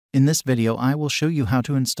In this video I will show you how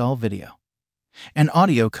to install video and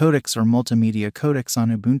audio codecs or multimedia codecs on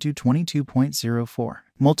Ubuntu 22.04.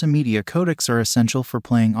 Multimedia codecs are essential for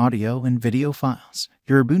playing audio and video files.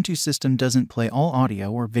 Your Ubuntu system doesn't play all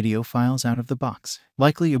audio or video files out of the box.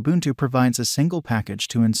 Likely Ubuntu provides a single package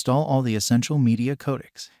to install all the essential media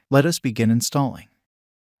codecs. Let us begin installing.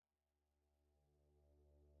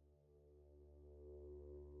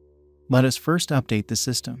 Let us first update the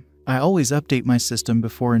system. I always update my system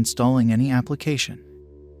before installing any application.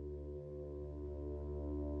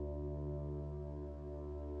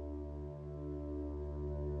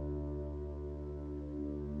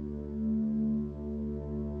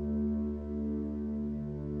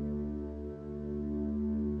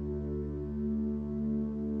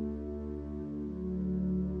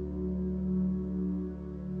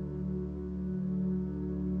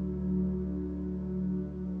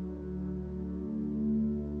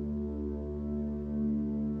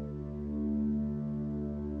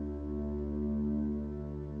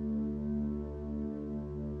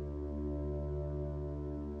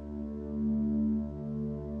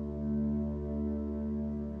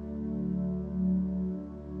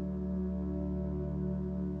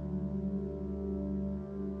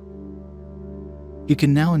 You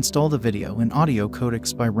can now install the video and audio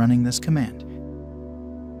codecs by running this command.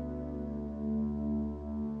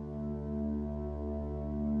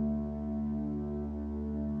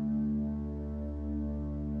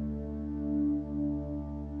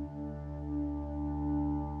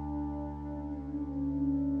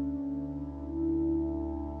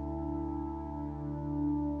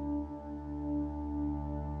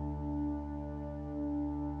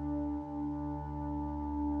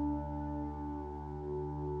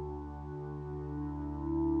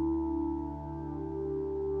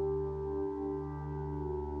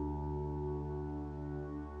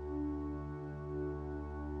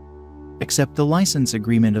 Accept the license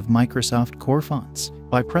agreement of Microsoft Core Fonts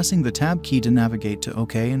by pressing the Tab key to navigate to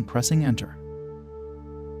OK and pressing Enter.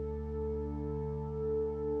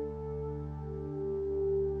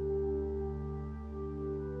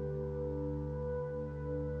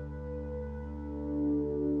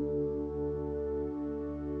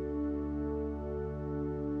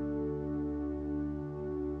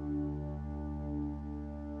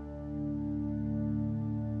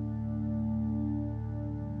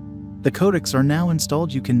 The codecs are now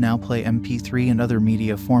installed. You can now play MP3 and other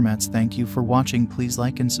media formats. Thank you for watching. Please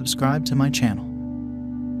like and subscribe to my channel.